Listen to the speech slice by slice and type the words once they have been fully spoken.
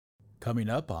Coming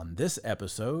up on this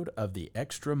episode of The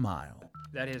Extra Mile.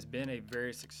 That has been a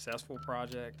very successful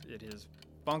project. It has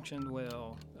functioned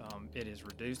well. It has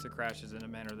reduced the crashes in a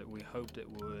manner that we hoped it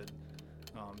would.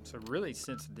 So really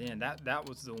since then, that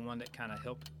was the one that kind of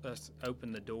helped us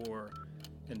open the door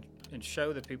and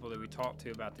show the people that we talk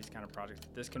to about these kind of projects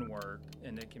that this can work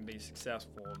and it can be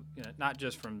successful, not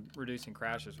just from reducing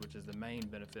crashes, which is the main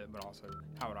benefit, but also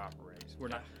how it operates.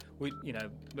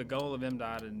 The goal of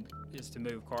MDOT is to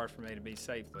move cars from A to B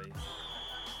safely.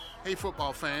 Hey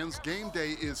football fans, game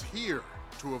day is here.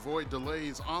 To avoid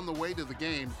delays on the way to the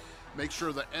game, make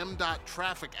sure the MDOT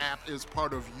traffic app is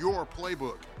part of your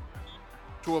playbook.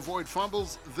 To avoid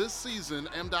fumbles this season,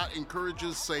 MDOT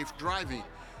encourages safe driving.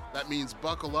 That means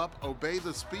buckle up, obey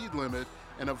the speed limit,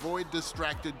 and avoid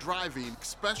distracted driving,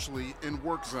 especially in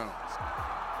work zones.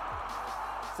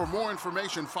 For more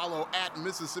information, follow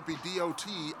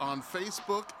 @MississippiDOT on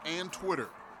Facebook and Twitter.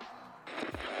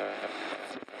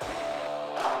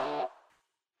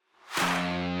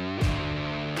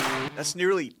 That's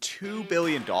nearly $2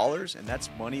 billion, and that's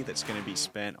money that's going to be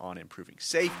spent on improving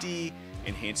safety,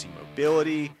 enhancing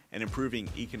mobility, and improving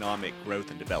economic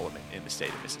growth and development in the state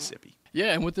of Mississippi.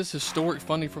 Yeah, and with this historic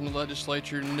funding from the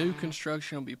legislature, new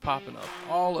construction will be popping up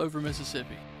all over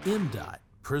Mississippi. MDOT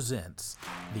presents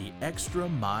the Extra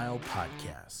Mile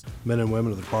Podcast. Men and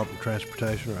women of the Department of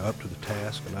Transportation are up to the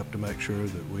task and up to make sure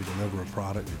that we deliver a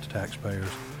product that the taxpayers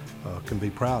can be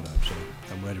proud of. So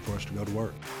I'm ready for us to go to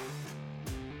work.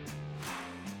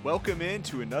 Welcome in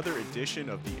to another edition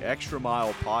of the Extra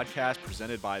Mile Podcast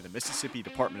presented by the Mississippi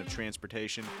Department of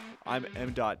Transportation. I'm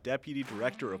MDOT Deputy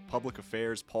Director of Public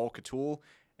Affairs, Paul Catul,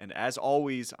 and as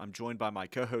always, I'm joined by my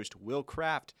co-host, Will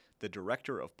Kraft, the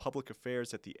Director of Public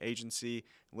Affairs at the agency.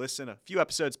 Listen, a few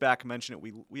episodes back I mentioned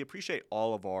it, we appreciate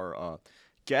all of our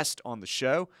guests on the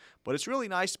show, but it's really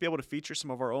nice to be able to feature some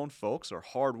of our own folks, our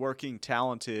hardworking,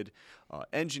 talented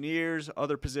engineers,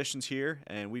 other positions here,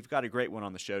 and we've got a great one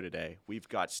on the show today. We've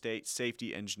got State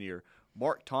Safety Engineer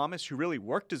Mark Thomas, who really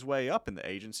worked his way up in the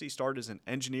agency, started as an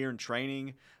engineer in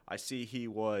training. I see he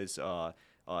was a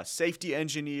safety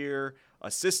engineer,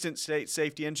 assistant state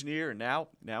safety engineer, and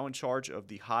now in charge of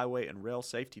the Highway and Rail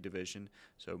Safety Division.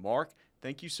 So, Mark,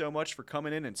 thank you so much for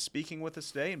coming in and speaking with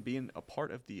us today and being a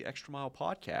part of the Extra Mile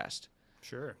Podcast.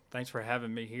 Sure. Thanks for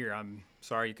having me here. I'm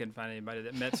sorry you couldn't find anybody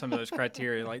that met some of those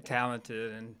criteria, like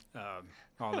talented and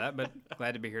all that, but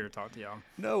glad to be here to talk to y'all.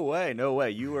 No way.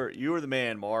 You were the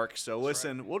man, Mark. So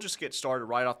listen, right. We'll just get started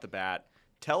right off the bat.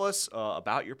 Tell us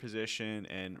about your position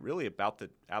and really about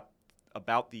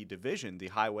the division, the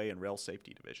Highway and Rail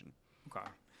Safety Division. Okay.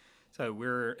 So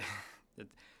we're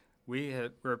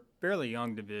a fairly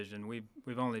young division.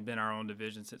 We've only been our own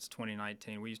division since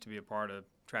 2019. We used to be a part of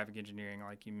traffic engineering,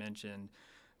 like you mentioned.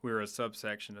 We were a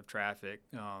subsection of traffic.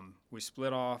 We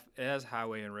split off as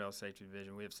Highway and Rail Safety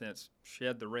Division. We have since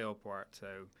shed the rail part.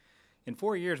 So in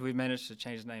 4 years, we've managed to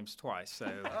change names twice. So,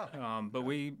 but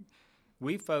we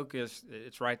focus.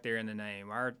 It's right there in the name.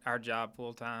 Our job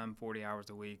full time, 40 hours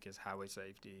a week, is highway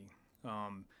safety.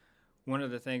 One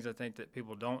of the things I think that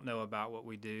people don't know about what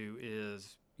we do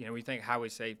is, we think highway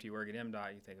safety, work at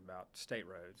MDOT, you think about state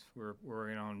roads. We're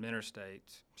working on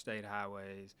interstates, state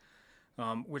highways,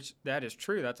 which that is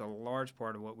true. That's a large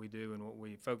part of what we do and what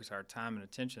we focus our time and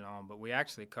attention on, but we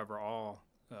actually cover all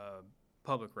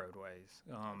public roadways.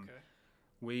 Okay.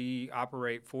 We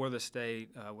operate for the state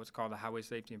what's called the Highway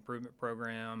Safety Improvement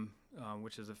Program,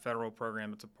 which is a federal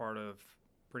program. It's a part of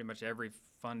pretty much every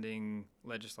funding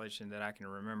legislation that I can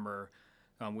remember.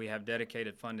 We have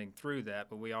dedicated funding through that,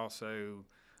 but we also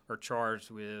are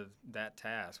charged with that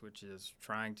task, which is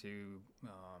trying to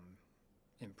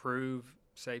improve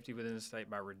safety within the state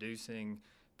by reducing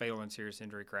fatal and serious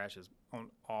injury crashes on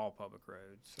all public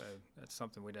roads. So that's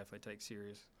something we definitely take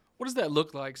serious. What does that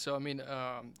look like? So,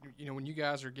 when you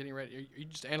guys are getting ready, are you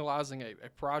just analyzing a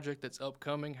project that's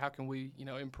upcoming? How can we,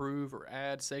 improve or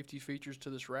add safety features to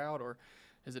this route, or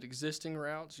is it existing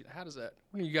routes?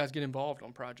 When do you guys get involved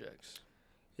on projects?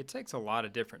 It takes a lot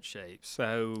of different shapes.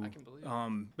 So I can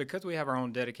believe because we have our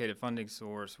own dedicated funding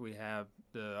source, we have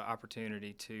the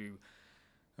opportunity to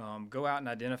go out and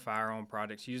identify our own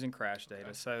projects using crash data.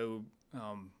 Okay. So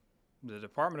the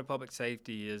Department of Public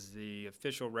Safety is the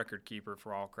official record keeper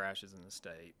for all crashes in the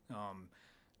state.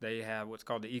 They have what's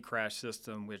called the e-crash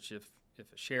system, which if a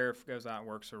sheriff goes out and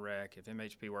works a wreck, if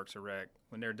MHP works a wreck,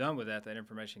 when they're done with that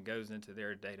information goes into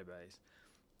their database.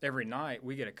 Every night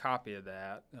we get a copy of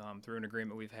that through an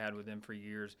agreement we've had with them for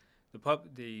years.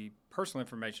 The personal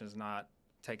information is not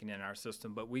taken in our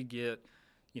system, but we get,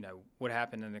 what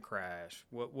happened in the crash,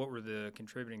 what were the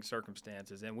contributing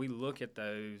circumstances, and we look at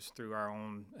those through our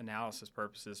own analysis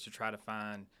purposes to try to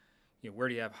find, where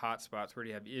do you have hot spots, where do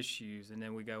you have issues, and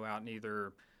then we go out and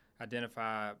either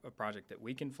identify a project that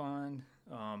we can fund,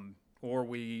 or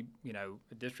we,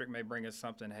 a district may bring us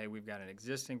something, hey, we've got an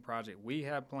existing project we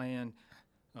have planned,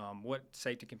 what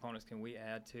safety components can we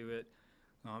add to it?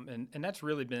 And that's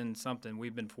really been something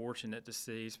we've been fortunate to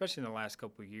see, especially in the last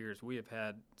couple of years. We have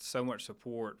had so much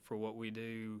support for what we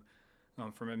do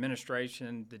from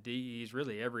administration, the DEs,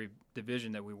 really every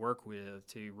division that we work with,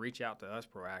 to reach out to us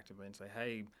proactively and say,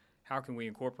 hey, how can we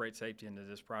incorporate safety into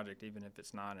this project, even if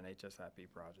it's not an HSIP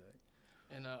project?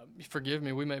 And forgive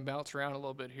me, we may bounce around a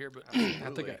little bit here, but I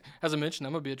think, as I mentioned,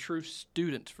 I'm going to be a true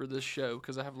student for this show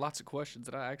because I have lots of questions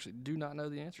that I actually do not know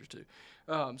the answers to.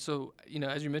 So,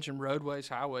 as you mentioned, roadways,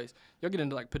 highways, you'll get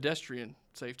into like pedestrian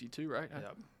safety too, right?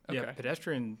 Yep. Okay. Yeah,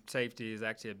 pedestrian safety is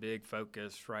actually a big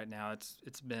focus right now.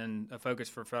 It's been a focus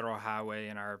for Federal Highway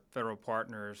and our federal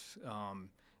partners, and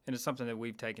it's something that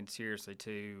we've taken seriously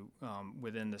too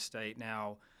within the state.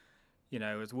 Now,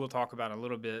 as we'll talk about a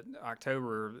little bit,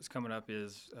 October that's coming up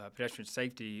is Pedestrian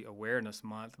Safety Awareness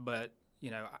Month, but,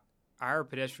 our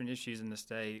pedestrian issues in the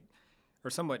state are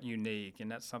somewhat unique, and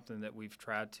that's something that we've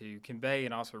tried to convey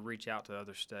and also reach out to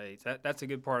other states. That's a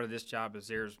good part of this job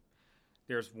is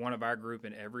there's one of our group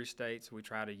in every state, so we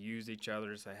try to use each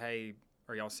other to say, hey,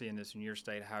 are y'all seeing this in your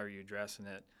state? How are you addressing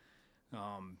it?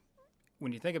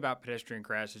 When you think about pedestrian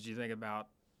crashes, you think about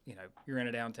you're in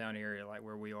a downtown area like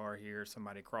where we are here,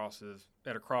 somebody crosses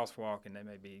at a crosswalk and they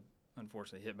may be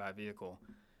unfortunately hit by a vehicle.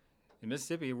 In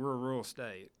Mississippi, we're a rural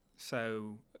state,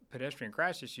 so pedestrian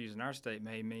crash issues in our state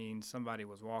may mean somebody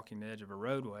was walking the edge of a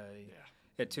roadway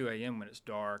at 2 a.m. when it's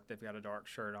dark, they've got a dark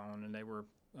shirt on, and they were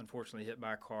unfortunately hit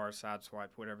by a car, sideswiped,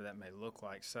 whatever that may look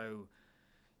like. So,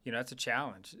 it's a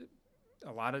challenge.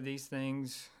 A lot of these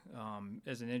things,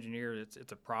 as an engineer,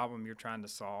 it's a problem you're trying to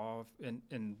solve,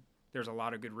 and there's a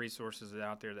lot of good resources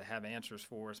out there that have answers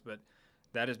for us, but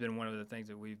that has been one of the things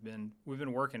that we've been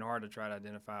working hard to try to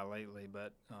identify lately.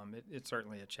 But it's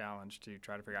certainly a challenge to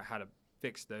try to figure out how to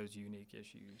fix those unique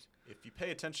issues. If you pay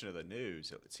attention to the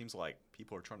news, it seems like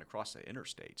people are trying to cross the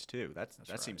interstates too. That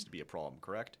right. Seems to be a problem,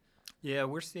 correct? Yeah,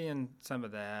 we're seeing some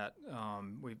of that.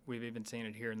 We've even seen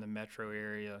it here in the metro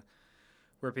area,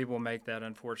 where people make that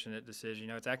unfortunate decision.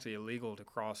 It's actually illegal to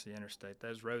cross the interstate.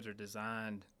 Those roads are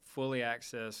designed fully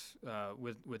access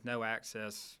with no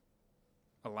access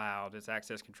allowed. It's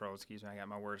access control. Excuse me, I got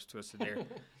my words twisted there.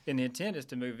 And the intent is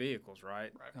to move vehicles,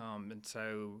 right? And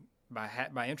so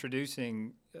by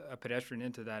introducing a pedestrian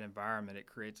into that environment, it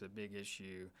creates a big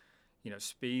issue.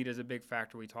 Speed is a big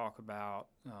factor we talk about.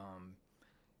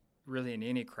 Really, in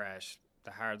any crash,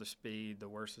 the higher the speed, the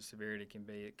worse the severity can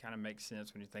be. It kind of makes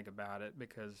sense when you think about it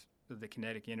because of the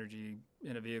kinetic energy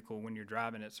in a vehicle when you're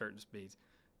driving at certain speeds.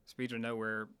 Speeds are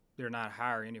nowhere, they're not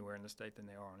higher anywhere in the state than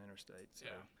they are on interstate. So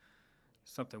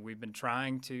something we've been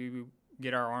trying to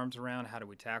get our arms around. How do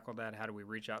we tackle that? How do we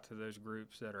reach out to those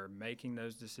groups that are making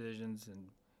those decisions and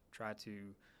try to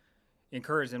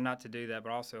encourage them not to do that,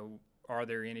 but also are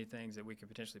there any things that we could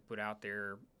potentially put out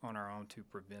there on our own to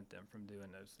prevent them from doing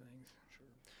those things? Sure.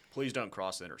 Please don't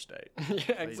cross the interstate.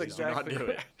 Yeah, exactly. Do not do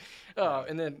it.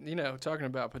 And then, talking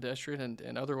about pedestrian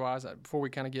and otherwise, before we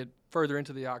kind of get further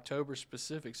into the October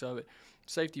specifics of it,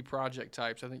 safety project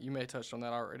types, I think you may have touched on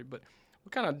that already, but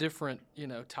what kind of different,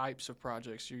 types of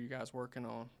projects are you guys working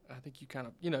on? I think you kind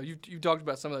of, you've talked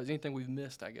about some of those. Anything we've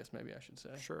missed, I guess maybe I should say.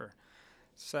 Sure.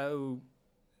 So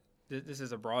this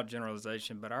is a broad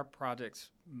generalization, but our projects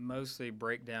mostly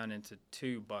break down into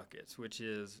two buckets, which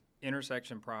is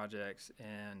intersection projects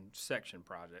and section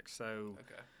projects. So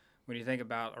when you think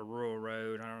about a rural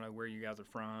road, I don't know where you guys are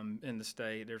from in the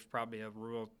state, there's probably a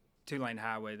rural two-lane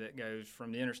highway that goes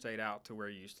from the interstate out to where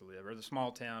you used to live, or the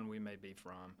small town we may be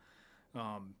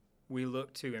from. We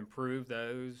look to improve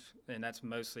those, and that's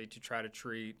mostly to try to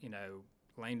treat,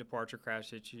 lane departure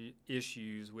crash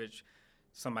issues, which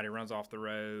somebody runs off the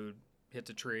road, hits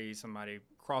a tree, somebody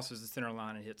crosses the center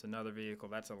line and hits another vehicle.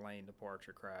 That's a lane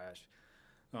departure crash.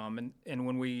 And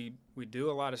when we do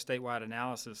a lot of statewide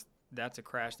analysis, that's a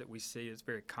crash that we see. It's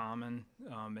very common.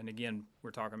 And again,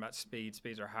 we're talking about speed.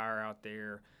 Speeds are higher out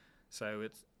there. So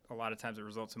it's a lot of times it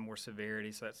results in more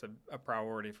severity. So that's a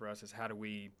priority for us is how do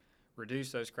we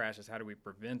reduce those crashes? How do we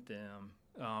prevent them?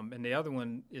 And the other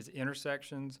one is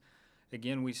intersections.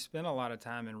 Again, we spend a lot of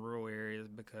time in rural areas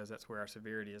because that's where our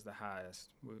severity is the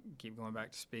highest. We keep going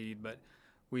back to speed, but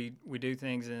we do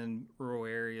things in rural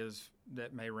areas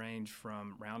that may range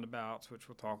from roundabouts, which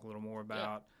we'll talk a little more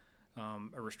about,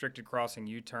 a restricted crossing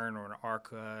U-turn or an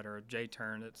R-cut or a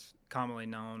J-turn that's commonly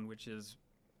known, which is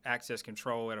access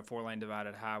control at a four-lane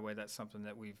divided highway. That's something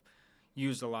that we've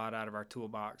used a lot out of our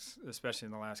toolbox, especially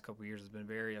in the last couple of years. Has been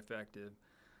very effective.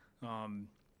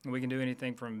 We can do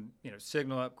anything from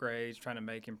signal upgrades, trying to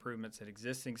make improvements at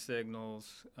existing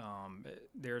signals.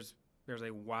 There's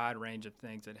a wide range of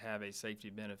things that have a safety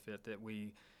benefit that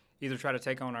we either try to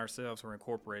take on ourselves or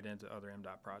incorporate into other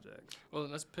MDOT projects. Well,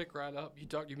 then let's pick right up.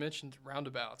 You mentioned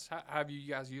roundabouts. How have you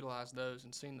guys utilized those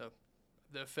and seen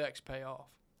the effects pay off?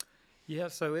 Yeah,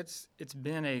 so it's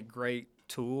been a great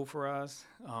tool for us.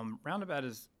 Roundabout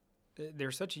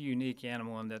they're such a unique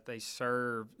animal in that they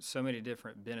serve so many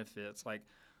different benefits. Like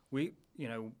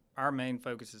our main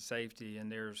focus is safety, and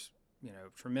there's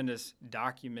tremendous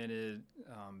documented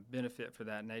benefit for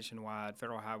that nationwide.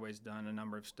 Federal Highway's done a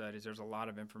number of studies. There's a lot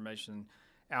of information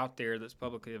out there that's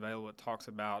publicly available that talks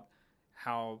about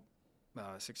how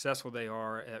successful they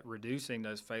are at reducing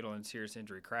those fatal and serious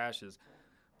injury crashes.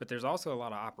 But there's also a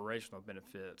lot of operational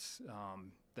benefits.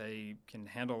 They can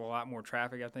handle a lot more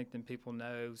traffic, I think, than people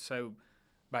know. So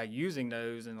by using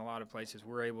those in a lot of places,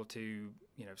 we're able to,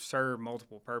 serve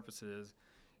multiple purposes.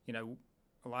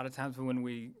 A lot of times when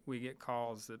we get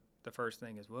calls, the first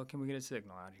thing is, well, can we get a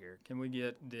signal out here? Can we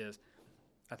get this?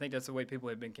 I think that's the way people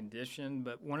have been conditioned.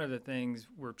 But one of the things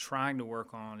we're trying to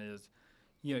work on is,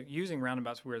 using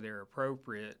roundabouts where they're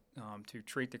appropriate to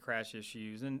treat the crash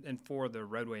issues and for the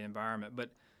roadway environment, but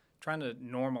trying to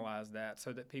normalize that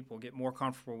so that people get more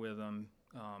comfortable with them.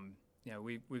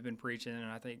 We've been preaching,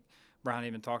 and I think Brian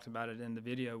even talked about it in the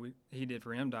video he did for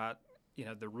MDOT.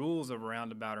 The rules of a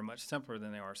roundabout are much simpler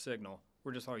than they are signal.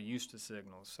 We're just all used to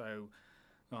signals. So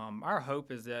our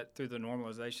hope is that through the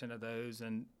normalization of those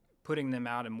and putting them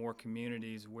out in more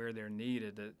communities where they're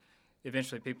needed, that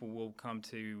eventually people will come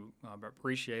to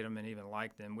appreciate them and even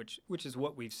like them, which is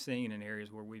what we've seen in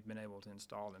areas where we've been able to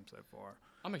install them so far.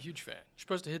 I'm a huge fan. You're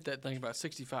supposed to hit that thing about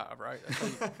 65, right?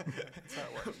 That's how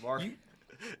it works. Mark.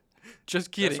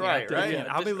 Just kidding. That's right, right? Yeah,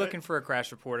 I'll be looking for a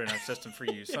crash report in our system for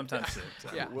you sometime soon. So.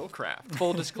 Yeah. Will Craft.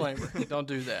 Full disclaimer, don't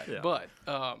do that. Yeah. But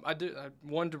I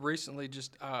wanted to recently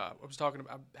I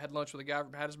had lunch with a guy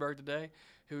from Hattiesburg today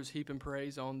who was heaping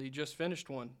praise on the just finished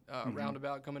one,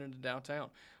 roundabout coming into downtown.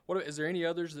 Is there any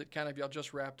others that kind of y'all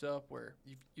just wrapped up where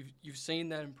you've seen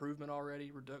that improvement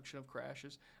already, reduction of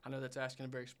crashes? I know that's asking a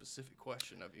very specific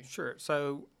question of you. Sure.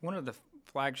 So one of the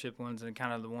flagship ones and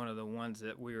kind of one of the ones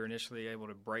that we were initially able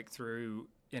to break through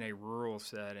in a rural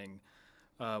setting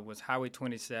was Highway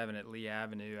 27 at Lee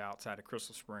Avenue outside of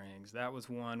Crystal Springs. That was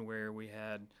one where we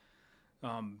had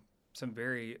some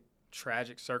very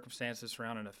tragic circumstances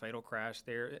surrounding a fatal crash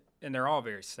there, and they're all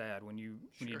very sad. When you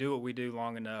do what we do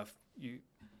long enough,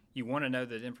 you want to know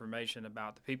the information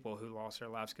about the people who lost their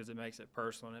lives because it makes it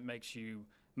personal and it makes you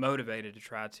motivated to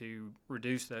try to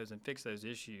reduce those and fix those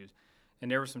issues. And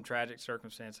there were some tragic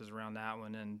circumstances around that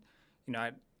one, and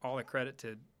all the credit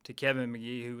to Kevin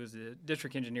McGee, who was the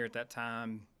district engineer at that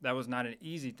time. That was not an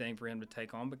easy thing for him to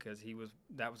take on because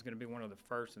that was going to be one of the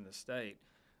first in the state.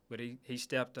 But he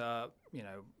stepped up.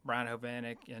 Brian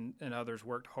Hovanek and others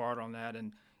worked hard on that.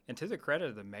 And to the credit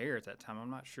of the mayor at that time,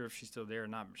 I'm not sure if she's still there or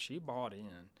not, but she bought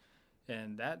in.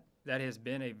 And that has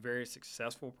been a very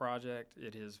successful project.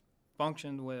 It has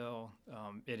functioned well.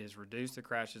 It has reduced the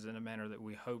crashes in a manner that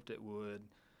we hoped it would.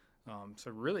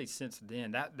 So really since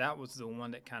then, that was the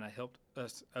one that kind of helped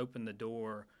us open the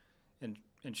door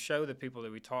and show the people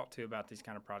that we talk to about these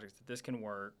kind of projects that this can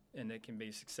work and it can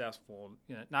be successful,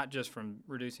 not just from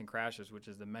reducing crashes, which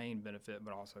is the main benefit,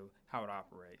 but also how it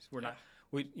operates.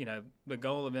 The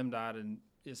goal of MDOT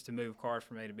is to move cars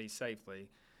from A to B safely.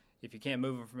 If you can't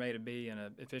move them from A to B in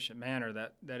an efficient manner,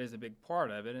 that is a big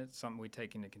part of it. It's something we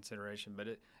take into consideration.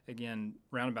 But again,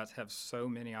 roundabouts have so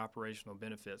many operational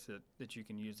benefits that you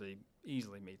can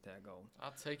easily meet that goal.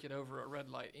 I'll take it over a red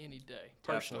light any day,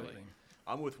 personally. Absolutely.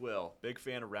 I'm with Will. Big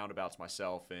fan of roundabouts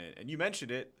myself. And you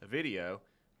mentioned it, a video.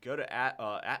 Go to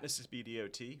at Mississippi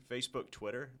DOT, Facebook,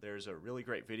 Twitter. There's a really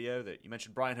great video that you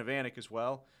mentioned Brian Hovanek as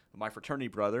well, my fraternity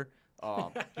brother.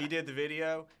 He did the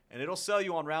video, and it'll sell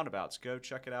you on roundabouts. Go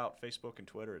check it out, Facebook and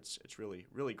Twitter. It's really,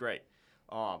 really great.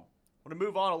 I want to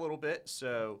move on a little bit.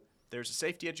 So there's a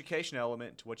safety education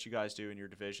element to what you guys do in your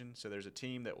division. So there's a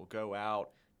team that will go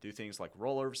out, do things like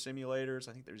rollover simulators.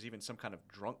 I think there's even some kind of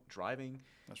drunk driving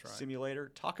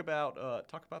simulator. Talk about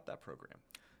that program.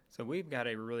 So we've got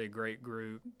a really great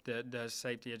group that does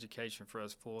safety education for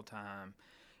us full time,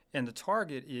 and the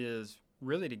target is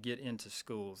really to get into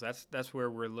schools. That's where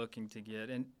we're looking to get,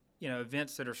 and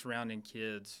events that are surrounding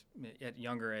kids at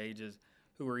younger ages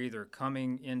who are either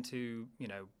coming into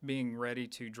being ready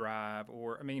to drive,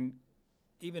 or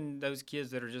even those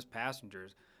kids that are just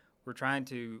passengers. We're trying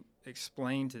to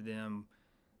explain to them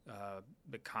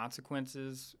the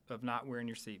consequences of not wearing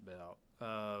your seatbelt,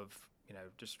 of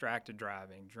distracted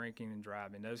driving, drinking and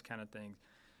driving, those kind of things.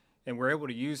 And we're able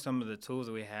to use some of the tools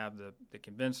that we have, the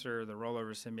condenser, the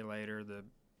rollover simulator, the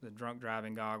drunk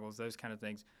driving goggles, those kind of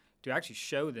things, to actually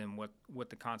show them what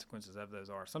the consequences of those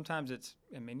are. Sometimes it's,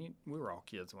 we were all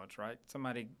kids once, right?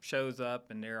 Somebody shows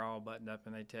up and they're all buttoned up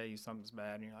and they tell you something's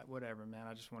bad and you're like, whatever, man,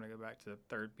 I just want to go back to the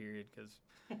third period because,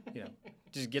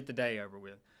 just get the day over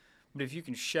with. But if you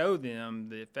can show them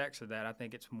the effects of that, I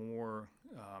think it's more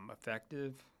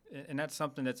effective. And that's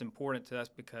something that's important to us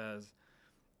because,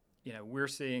 we're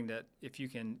seeing that if you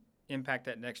can impact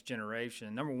that next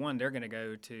generation, number one, they're going to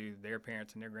go to their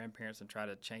parents and their grandparents and try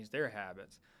to change their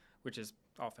habits, which is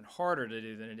often harder to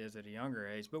do than it is at a younger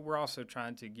age. But we're also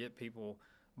trying to get people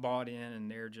bought in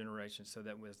their generation so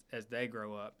that as they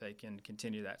grow up, they can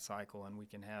continue that cycle and we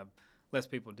can have less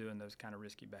people doing those kind of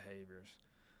risky behaviors.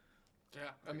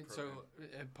 Yeah, so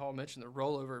and Paul mentioned the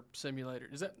rollover simulator.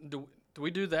 Is that do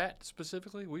we do that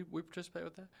specifically? We participate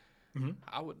with that?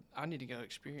 Mm-hmm. I need to go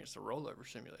experience the rollover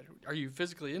simulator. Are you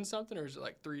physically in something, or is it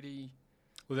like 3D?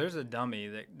 Well, there's a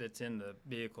dummy that's in the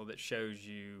vehicle that shows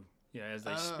you, as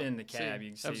they spin the cab, you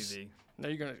can see the. Now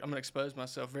I'm gonna expose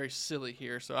myself very silly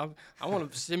here. So I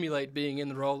want to simulate being in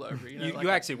the rollover. You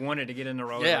actually wanted to get in the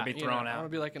rollover and be thrown out. I want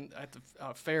to be like at the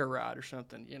fair ride or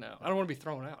something. I don't want to be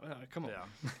thrown out. No, come on.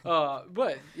 Yeah.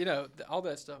 But all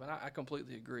that stuff, and I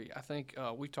completely agree. I think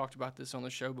we talked about this on the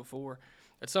show before.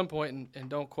 At some point, and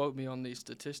don't quote me on these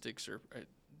statistics or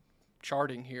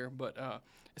charting here, but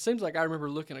it seems like I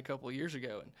remember looking a couple of years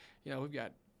ago, and we've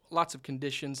got lots of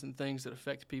conditions and things that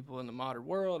affect people in the modern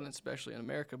world, and especially in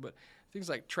America, but things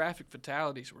like traffic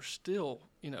fatalities were still,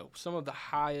 some of the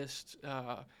highest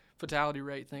fatality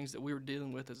rate things that we were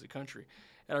dealing with as a country.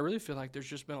 And I really feel like there's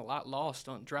just been a lot lost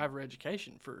on driver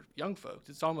education for young folks.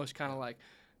 It's almost kind of like,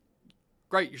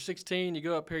 great, you're 16, you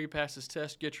go up here, you pass this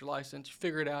test, get your license, you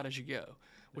figure it out as you go,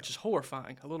 which is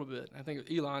horrifying a little bit. I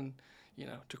think Elon,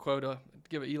 to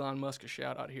give Elon Musk a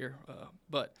shout out here,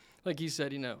 but like he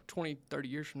said, 20, 30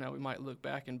 years from now, we might look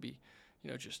back and be,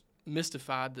 just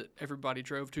mystified that everybody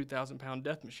drove 2,000-pound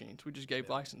death machines. We just gave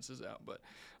licenses out. But,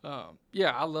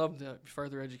 I love the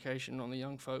further education on the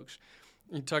young folks.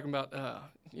 You're talking about,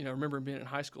 remember being in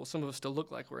high school. Some of us still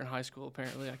look like we're in high school.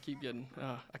 Apparently, I keep getting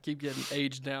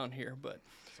aged down here. But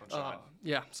sunshine.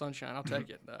 Sunshine. I'll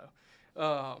take it.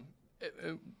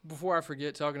 Before I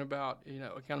forget, talking about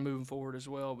kind of moving forward as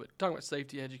well, but talking about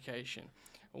safety education.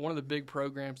 One of the big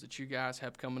programs that you guys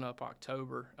have coming up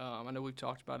October. I know we've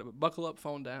talked about it, but Buckle Up,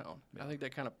 Phone Down. I think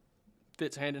that kind of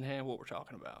fits hand in hand what we're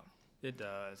talking about. It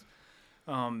does.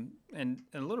 And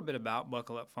a little bit about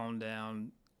Buckle Up, Phone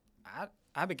Down.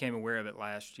 I became aware of it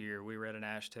last year. We were at an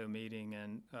AASHTO meeting,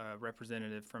 and a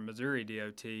representative from Missouri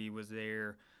DOT was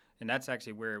there, and that's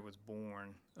actually where it was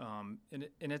born. And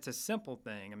it's a simple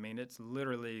thing. It's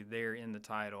literally there in the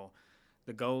title.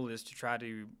 The goal is to try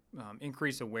to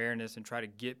increase awareness and try to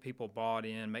get people bought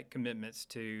in, make commitments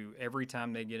to every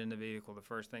time they get in the vehicle, the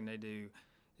first thing they do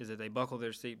is that they buckle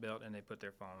their seatbelt and they put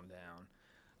their phone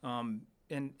down.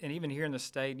 And even here in the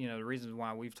state, the reasons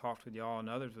why we've talked with y'all and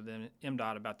others within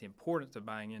MDOT about the importance of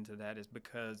buying into that is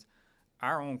because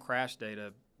our own crash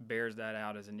data bears that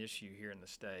out as an issue here in the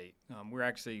state. We're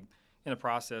actually in the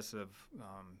process of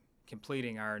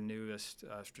completing our newest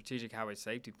strategic highway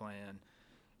safety plan,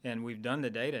 and we've done the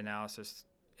data analysis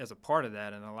as a part of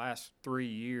that. In the last 3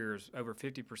 years, over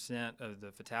 50% of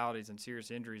the fatalities and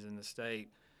serious injuries in the state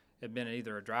have been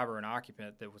either a driver or an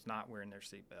occupant that was not wearing their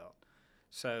seatbelt.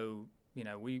 So,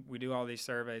 we do all these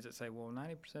surveys that say, well,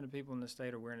 90% of people in the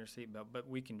state are wearing their seatbelt, but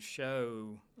we can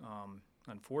show,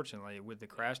 unfortunately, with the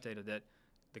crash data that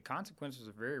the consequences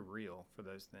are very real for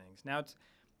those things. Now,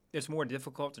 it's more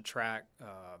difficult to track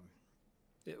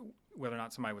whether or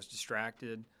not somebody was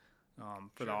distracted.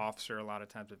 For the officer, a lot of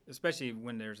times, especially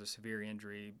when there's a severe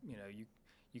injury,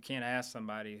 you can't ask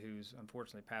somebody who's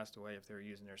unfortunately passed away if they're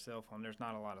using their cell phone. There's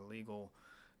not a lot of legal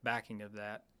backing of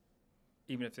that.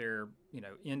 Even if they're,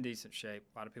 in decent shape,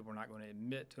 a lot of people are not going to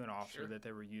admit to an officer that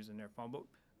they were using their phone.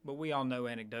 But we all know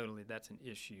anecdotally that's an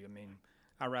issue.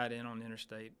 I ride in on the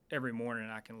interstate every morning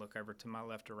and I can look over to my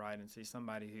left or right and see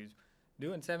somebody who's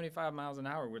doing 75 miles an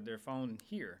hour with their phone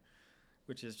here,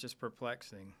 which is just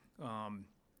perplexing.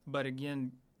 But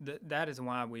again, that is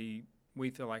why we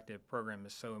feel like the program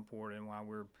is so important and why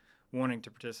we're wanting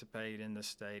to participate in the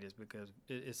state is because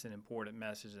it's an important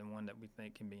message and one that we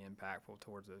think can be impactful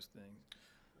towards those things.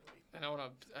 And I want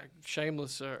to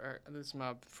shameless, this is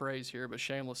my phrase here, but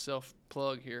shameless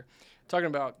self-plug here, talking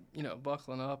about,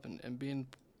 buckling up and being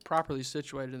properly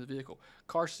situated in the vehicle.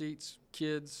 Car seats,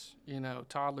 kids,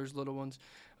 toddlers, little ones.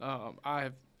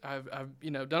 I've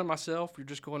done it myself. You're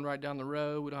just going right down the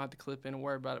road. We don't have to clip in and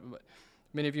worry about it. But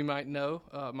Many of you might know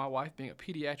my wife being a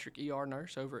pediatric ER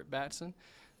nurse over at Batson.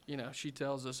 She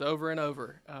tells us over and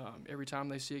over, every time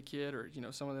they see a kid or,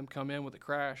 some of them come in with a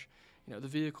crash, the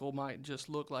vehicle might just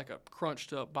look like a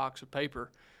crunched up box of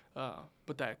paper,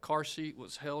 but that car seat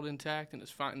was held intact and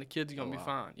it's fine, and the kid's going to be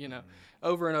fine,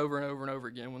 over and over and over and over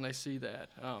again when they see that.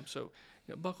 So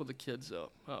buckle the kids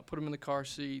up, put them in the car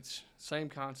seats, same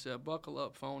concept, buckle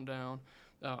up, phone down.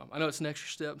 I know it's an extra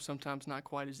step, sometimes not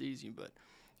quite as easy, but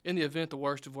in the event the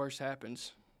worst of worst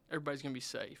happens, everybody's going to be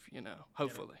safe,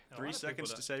 hopefully. 3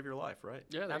 seconds to save your life, right?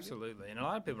 Yeah, absolutely. And a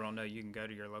lot of people don't know you can go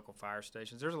to your local fire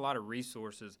stations. There's a lot of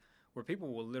resources where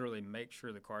people will literally make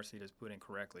sure the car seat is put in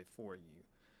correctly for you.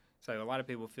 So a lot of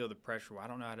people feel the pressure, well, I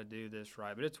don't know how to do this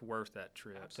right, but it's worth that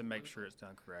trip to make sure it's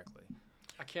done correctly.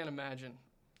 I can't imagine.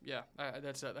 Yeah,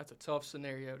 that's a tough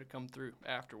scenario to come through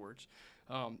afterwards.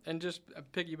 And just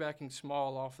piggybacking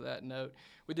small off of that note,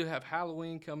 we do have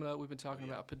Halloween coming up. We've been talking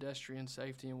about pedestrian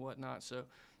safety and whatnot. So,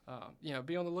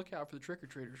 be on the lookout for the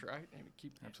trick-or-treaters, right? And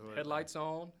keep headlights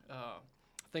on.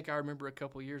 I think I remember a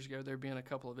couple of years ago there being a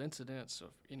couple of incidents of,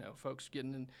 folks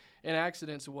getting in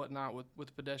accidents and whatnot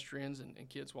with pedestrians and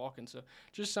kids walking. So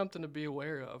just something to be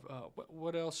aware of.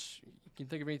 What else? You can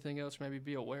think of anything else maybe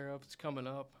be aware of that's coming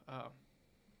up?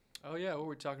 Oh, yeah, what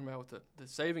we're talking about with the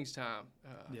savings time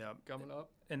coming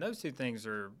up. And those two things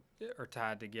are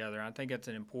tied together. I think it's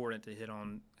important to hit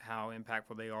on how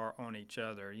impactful they are on each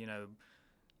other.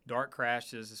 Dark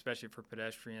crashes, especially for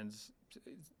pedestrians,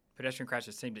 pedestrian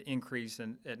crashes seem to increase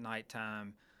at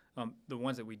nighttime. The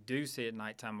ones that we do see at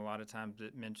nighttime, a lot of times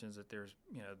it mentions that there's,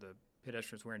 the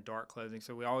pedestrians wearing dark clothing.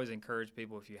 So we always encourage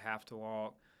people, if you have to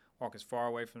walk as far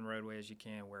away from the roadway as you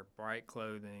can, wear bright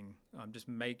clothing, just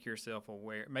make yourself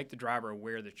aware, make the driver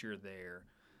aware that you're there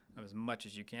as much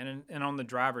as you can. And on the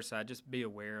driver's side, just be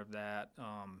aware of that.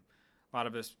 A lot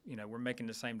of us, we're making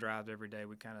the same drives every day.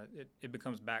 We kind of, it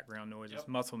becomes background noise. Yep. It's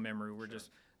muscle memory. We're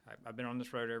I've been on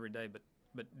this road every day, but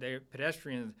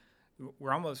pedestrians,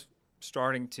 we're almost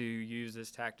starting to use this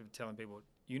tactic of telling people,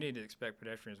 you need to expect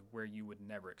pedestrians where you would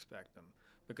never expect them,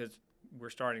 because we're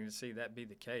starting to see that be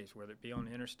the case, whether it be on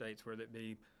the interstates, whether it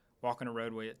be walking a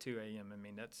roadway at 2 a.m. I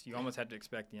mean, you almost have to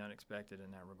expect the unexpected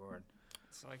in that regard.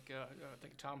 It's like I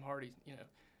think Tom Hardy,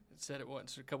 said it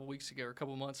once a couple weeks ago or a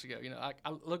couple months ago. I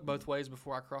look both ways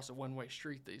before I cross a one-way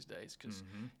street these days, because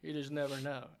you just never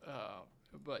know.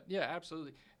 But yeah,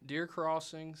 absolutely. Deer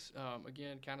crossings,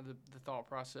 again, kind of the thought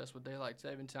process with daylight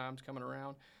saving times coming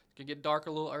around. It can get dark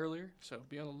a little earlier, so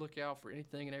be on the lookout for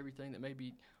anything and everything that may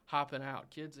be hopping out,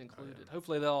 kids included. Oh, yeah.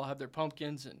 Hopefully they'll all have their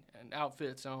pumpkins and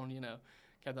outfits on, kind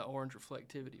of the orange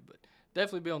reflectivity. But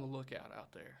definitely be on the lookout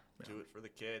out there. Do it for the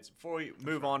kids. Before we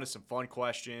move on to some fun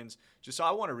questions,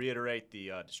 I want to reiterate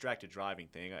the distracted driving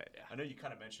thing. I know you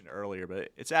kind of mentioned it earlier, but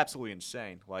it's absolutely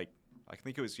insane. Like, I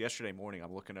think it was yesterday morning,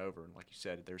 I'm looking over, and like you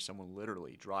said, there's someone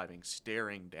literally driving,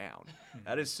 staring down.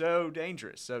 That is so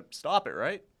dangerous. So stop it,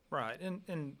 right? Right.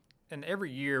 And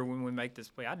every year when we make this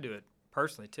play, I do it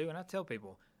personally too, and I tell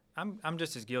people, I'm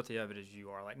just as guilty of it as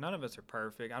you are. Like, none of us are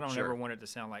perfect. I don't ever want it to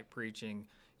sound like preaching.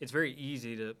 It's very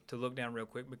easy to look down real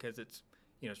quick because it's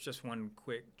just one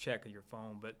quick check of your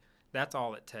phone, but that's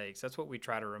all it takes. That's what we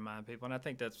try to remind people, and I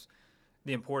think that's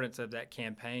the importance of that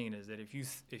campaign, is that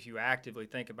if you actively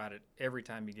think about it every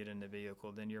time you get in the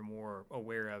vehicle, then you're more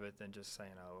aware of it than just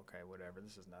saying, oh, okay, whatever,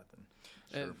 this is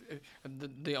nothing. And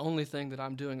the only thing that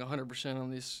I'm doing 100%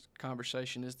 on this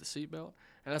conversation is the seatbelt,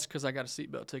 and that's because I got a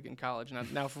seatbelt ticket in college.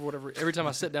 And now, for whatever, every time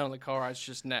I sit down in the car, it's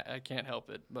just I can't help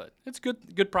it. But it's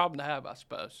good problem to have, I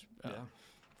suppose. Yeah.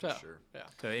 So, sure. Yeah.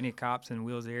 So any cops in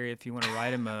Will's area, if you want to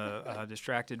write them a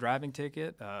distracted driving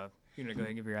ticket, you're going to go ahead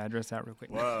and give your address out real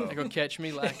quick. Whoa. They're going to catch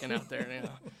me lacking out there now.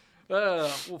 Well,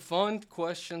 fun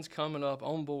questions coming up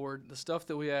on board. The stuff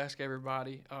that we ask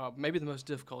everybody, maybe the most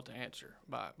difficult to answer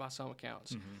by some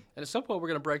accounts. And at some point, we're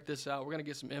going to break this out. We're going to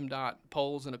get some MDOT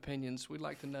polls and opinions. We'd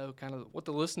like to know kind of what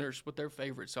the listeners, what their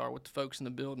favorites are, what the folks in the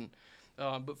building.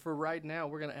 But for right now,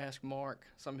 we're going to ask Mark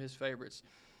some of his favorites.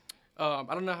 I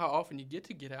don't know how often you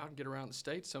get out and get around the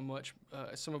state so much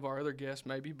as some of our other guests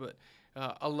maybe, but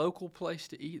a local place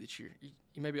to eat that you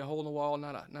maybe a hole in the wall,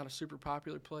 not a super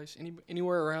popular place,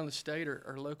 anywhere around the state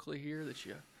or locally here that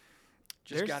you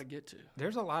just got to get to.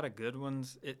 There's a lot of good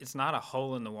ones. It's not a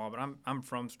hole in the wall, but I'm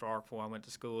from Starkville. I went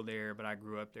to school there, but I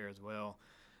grew up there as well.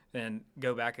 And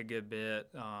go back a good bit,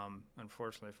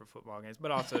 unfortunately for football games,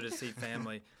 but also to see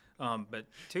family. But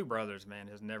Two Brothers, man,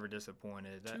 has never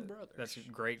disappointed. Two Brothers. That's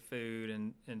great food,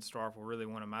 and Starkville, really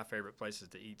one of my favorite places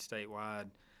to eat statewide.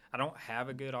 I don't have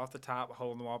a good off-the-top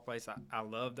hole-in-the-wall place. I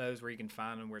love those where you can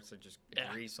find them where it's just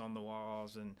grease on the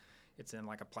walls and it's in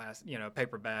like a plastic,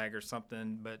 paper bag or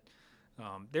something. But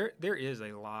There is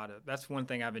a lot of, that's one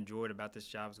thing I've enjoyed about this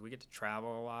job is we get to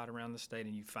travel a lot around the state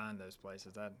and you find those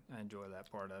places. I enjoy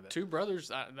that part of it. Two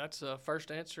Brothers, that's a first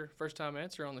time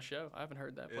answer on the show. I haven't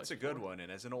heard that place It's a before. good one,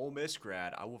 and as an Ole Miss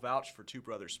grad, I will vouch for Two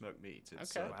Brothers Smoked Meats.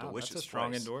 It's Okay. a Wow, delicious that's a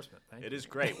strong place. endorsement. Thank It you. is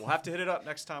great. We'll have to hit it up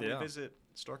next time Yeah. we visit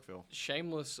Starkville.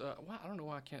 Shameless, I don't know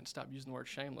why I can't stop using the word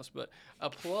shameless, but a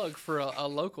plug for a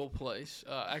local place.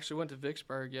 Actually went to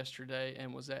Vicksburg yesterday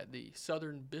and was at the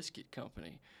Southern Biscuit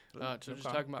Company. Just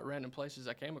talking about random places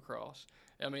I came across.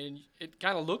 I mean, it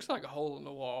kind of looks like a hole in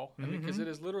the wall. I mean, because it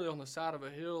is literally on the side of a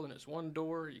hill and it's one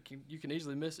door. You can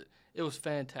easily miss it. It was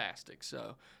fantastic.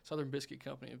 So Southern Biscuit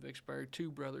Company in Vicksburg,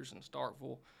 Two Brothers in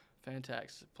Starkville,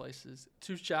 fantastic places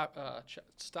to stop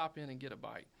in and get a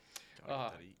bite.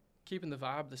 Gotta get that eat. Keeping the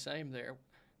vibe the same there.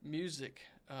 Music.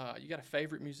 You got a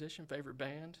favorite musician, favorite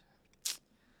band?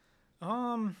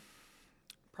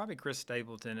 Probably Chris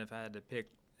Stapleton if I had to pick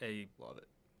a Love it.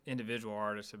 individual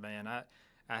artist or band. I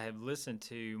have listened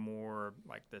to more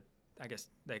like I guess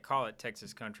they call it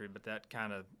Texas country, but that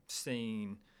kind of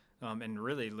scene, and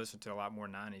really listen to a lot more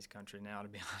 90s country now, to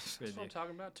be honest with That's what you. I'm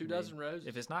talking about. Two I mean, Dozen Roses.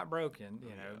 If it's not broken,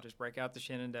 just break out the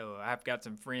Shenandoah. I've got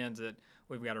some friends that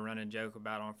we've got a running joke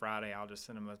about on Friday. I'll just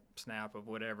send them a snap of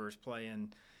whatever's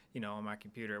playing, on my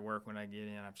computer at work when I get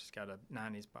in. I've just got a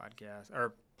 90s podcast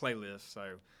or playlist,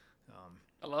 so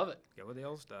I love it. go with the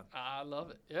old stuff. I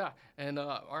love it. Yeah. And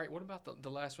all right, what about the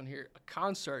last one here? A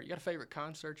concert. You got a favorite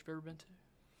concert you've ever been to?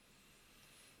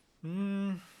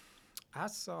 I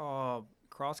saw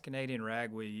Cross Canadian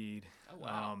Ragweed Oh,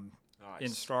 wow. in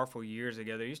Nice. Starkville years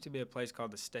ago. There used to be a place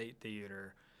called the State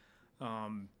Theater,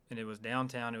 and it was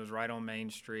downtown. It was right on Main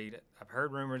Street. I've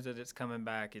heard rumors that it's coming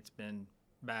back. It's been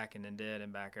back and then dead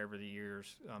and back over the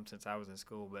years since I was in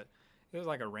school. But it was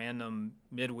like a random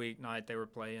midweek night they were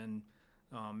playing.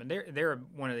 And they're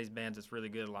one of these bands that's really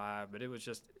good live. But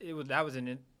that was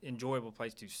an enjoyable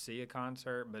place to see a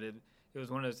concert. But it was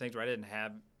one of those things where I didn't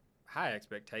have high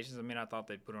expectations. I mean, I thought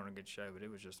they'd put on a good show, but it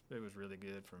was really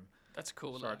good from That's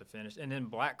cool. start to finish. And then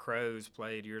Black Crows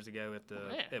played years ago at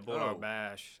Bulldog Oh.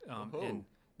 Bash, Oh. and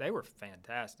they were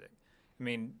fantastic. I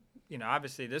mean,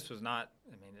 obviously this was not.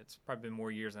 I mean, it's probably been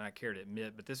more years than I care to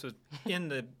admit, but this was in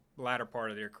the latter part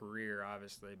of their career,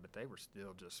 obviously. But they were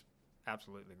still just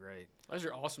absolutely great. Those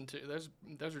are awesome too. Those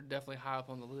are definitely high up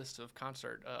on the list of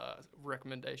concert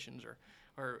recommendations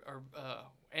or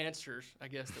answers, I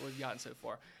guess, that we've gotten so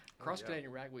far. Cross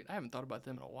Canadian Ragweed. I haven't thought about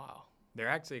them in a while. They're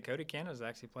actually Cody Canada's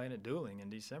actually playing at Dueling in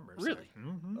December. Really?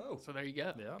 Oh. So there you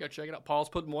go. Yeah. Go check it out. Paul's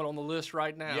putting one on the list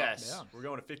right now. Yes, Yeah. we're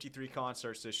going to 53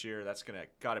 concerts this year. That's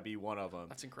got to be one of them.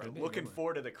 That's incredible. And looking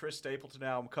forward to the Chris Stapleton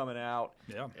album coming out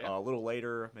Yeah. Yeah. a little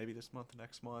later, maybe this month,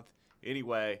 next month.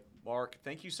 Anyway, Mark,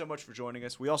 thank you so much for joining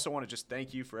us. We also want to just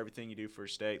thank you for everything you do for our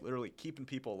state, literally keeping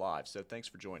people alive. So thanks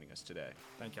for joining us today.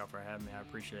 Thank y'all for having me. I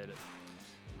appreciate it.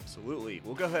 Absolutely.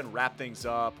 We'll go ahead and wrap things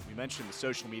up. We mentioned the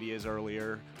social medias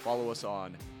earlier. Follow us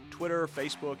on Twitter,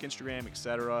 Facebook, Instagram,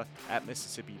 etc. At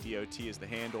Mississippi DOT is the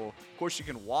handle. Of course, you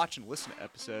can watch and listen to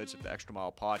episodes of the Extra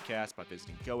Mile podcast by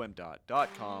visiting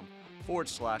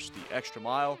gomdot.com/The Extra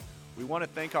Mile. We want to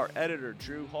thank our editor,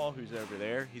 Drew Hall, who's over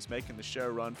there. He's making the show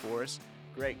run for us.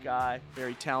 Great guy,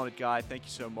 very talented guy. Thank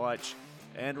you so much.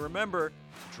 And remember to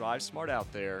drive smart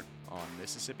out there on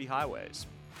Mississippi highways.